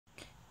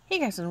Hey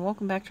guys, and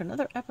welcome back to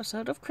another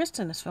episode of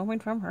Kristen is filming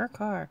from her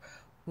car.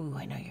 Ooh,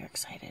 I know you're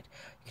excited.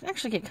 You can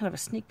actually get kind of a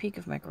sneak peek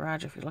of my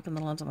garage if you look in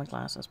the lens of my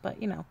glasses, but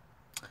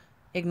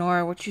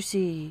ignore what you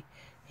see.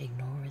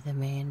 Ignore the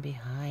man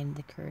behind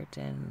the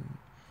curtain.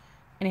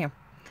 Anyhow,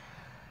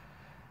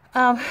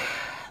 the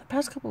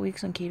past couple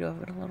weeks on keto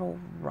have been a little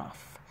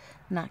rough.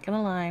 Not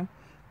gonna lie.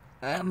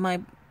 My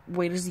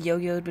weight is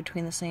yo-yoed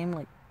between the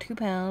same 2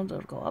 pounds.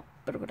 It'll go up,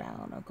 it'll go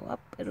down, it'll go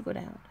up, it'll go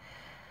down.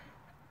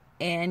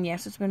 And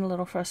yes, it's been a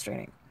little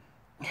frustrating.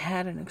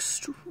 Had an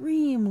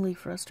extremely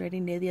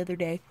frustrating day the other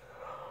day.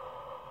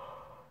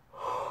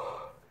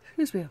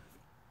 Excuse me.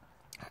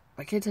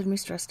 My kids had me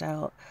stressed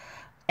out,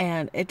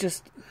 and it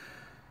just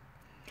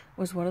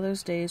was one of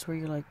those days where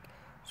you're like,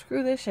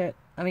 screw this shit,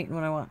 I'm eating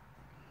what I want.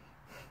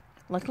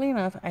 Luckily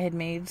enough, I had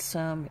made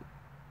some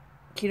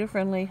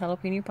keto-friendly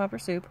jalapeno popper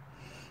soup.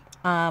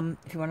 If you want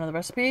to know the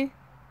recipe,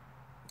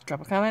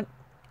 drop a comment.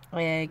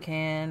 I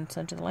can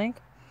send you the link.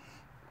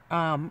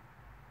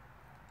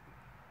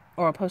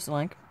 Or I'll post a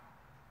link.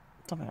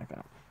 Something like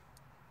that.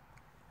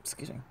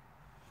 Excuse me.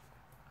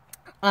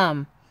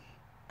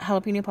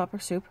 Jalapeno popper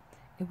soup.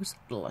 It was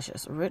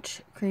delicious.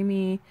 Rich,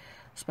 creamy,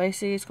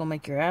 spicy. It's gonna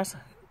make your ass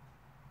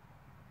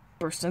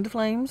burst into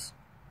flames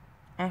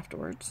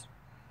afterwards.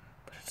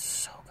 But it's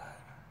so good.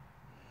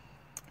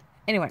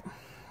 Anyway.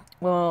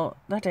 Well,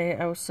 that day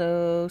I was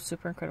so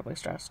super incredibly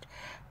stressed.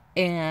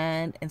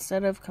 And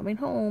instead of coming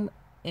home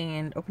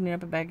and opening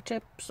up a bag of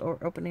chips or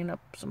opening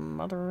up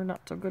some other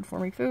not so good for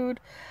me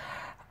food,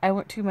 I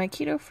went to my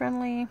keto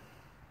friendly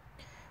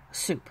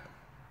soup.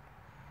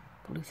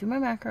 Blew through my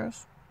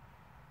macros.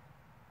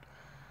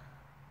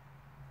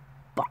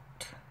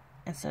 But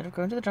instead of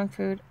going to the junk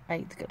food, I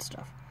ate the good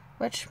stuff.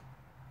 Which,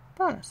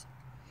 bonus.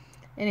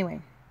 Anyway.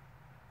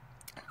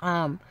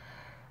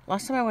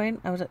 Last time I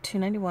weighed, I was at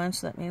 291,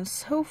 so that means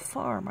so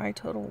far my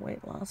total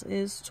weight loss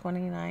is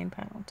 29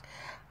 pounds.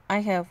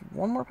 I have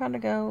 1 more pound to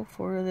go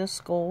for this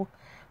goal,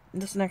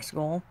 this next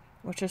goal,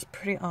 which is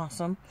pretty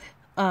awesome.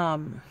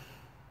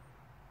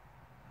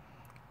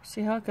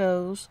 See how it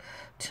goes.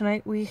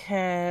 Tonight we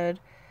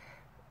had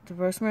the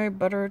rosemary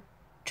butter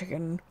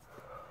chicken.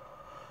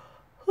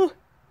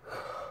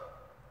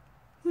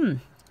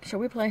 Shall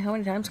we play How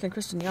Many Times Can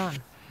Kristen Yawn?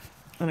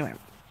 Anyway.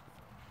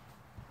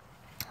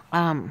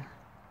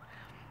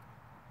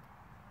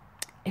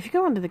 If you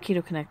go onto the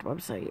Keto Connect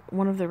website,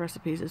 one of the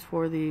recipes is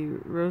for the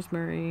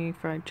rosemary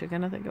fried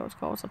chicken, I think it was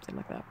called, something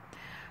like that.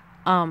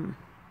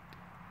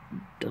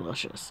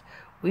 Delicious.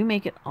 We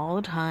make it all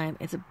the time.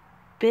 It's a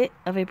bit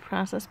of a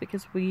process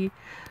because I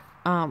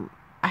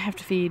have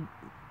to feed,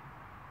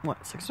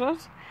 6 of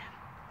us?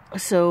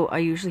 So I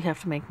usually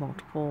have to make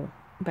multiple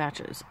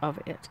batches of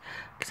it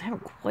because I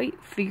haven't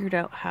quite figured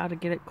out how to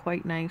get it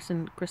quite nice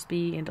and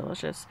crispy and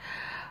delicious.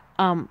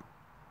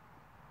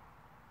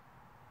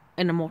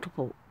 In a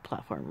multiple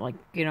platform,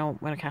 in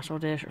a casserole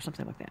dish or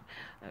something like that.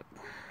 I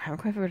haven't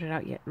quite figured it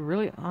out yet.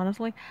 Really,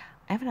 honestly,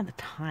 I haven't had the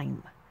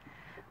time.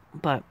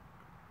 But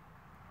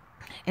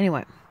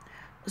anyway,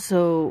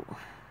 so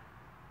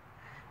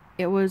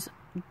it was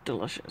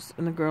delicious,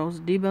 and the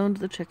girls deboned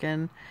the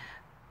chicken,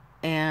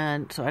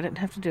 and so I didn't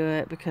have to do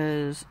it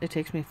because it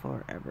takes me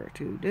forever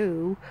to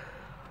do.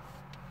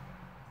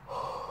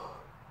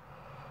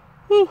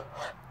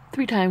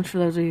 3 times for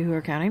those of you who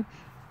are counting.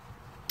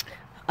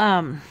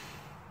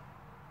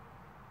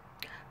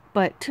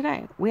 But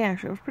today, it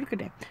was a pretty good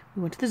day.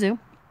 We went to the zoo.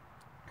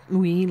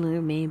 We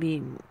live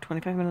maybe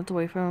 25 minutes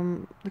away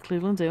from the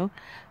Cleveland Zoo.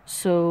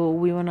 So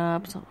we went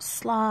up, saw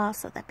sloths,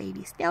 saw the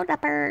baby snow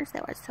leopards.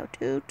 That was so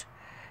cute.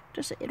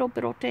 Just little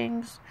bittle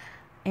things.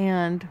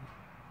 And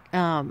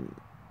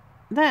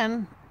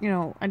then,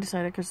 I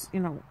decided, because,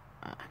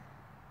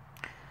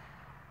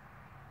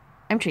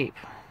 I'm cheap.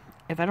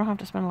 If I don't have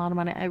to spend a lot of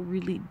money, I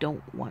really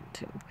don't want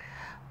to.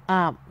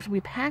 So we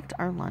packed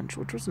our lunch,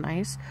 which was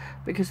nice,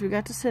 because we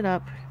got to sit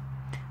up,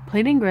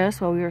 plating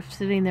grist while we were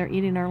sitting there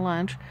eating our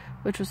lunch,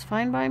 which was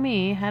fine by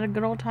me. Had a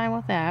good old time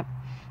with that.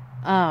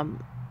 Brain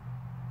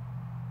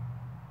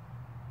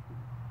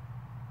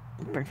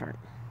fart.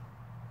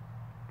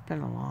 It's been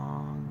a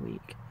long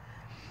week.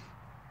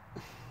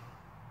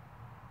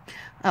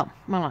 Oh,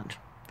 my lunch.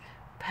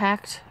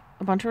 Packed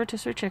a bunch of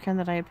rotisserie chicken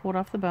that I had pulled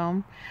off the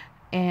bone,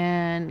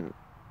 and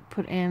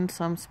put in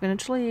some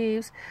spinach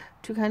leaves,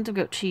 2 kinds of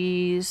goat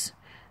cheese,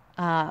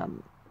 had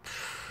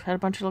a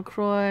bunch of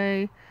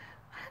LaCroix.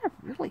 I had a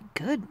really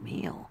good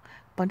meal.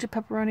 A bunch of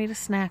pepperoni to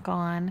snack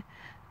on.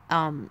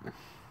 And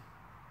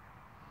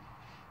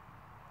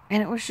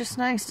it was just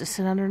nice to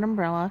sit under an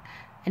umbrella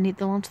and eat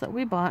the lunch that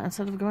we bought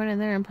instead of going in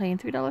there and paying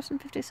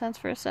 $3.50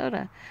 for a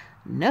soda.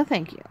 No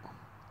thank you.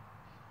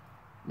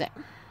 Yeah,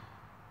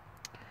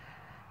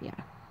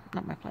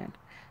 not my plan.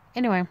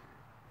 Anyway.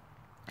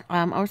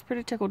 I was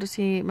pretty tickled to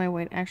see my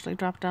weight actually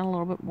drop down a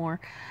little bit more.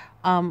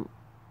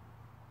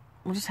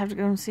 We'll just have to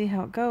go and see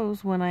how it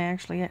goes when I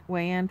actually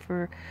weigh in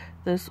for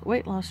this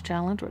weight loss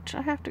challenge, which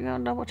I have to go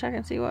and double check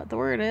and see what the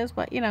word is,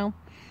 but it'll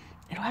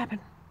happen.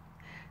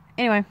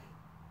 Anyway,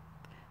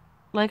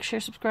 like,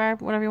 share,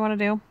 subscribe, whatever you want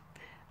to do.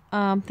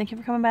 Thank you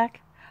for coming back.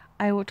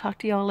 I will talk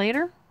to y'all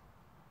later.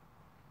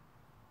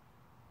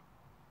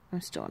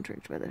 I'm still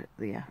intrigued by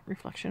the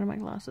reflection of my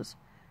glasses.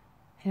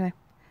 Anyway,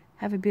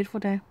 have a beautiful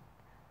day.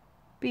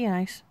 Be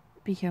nice.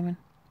 Be human.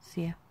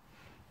 See ya.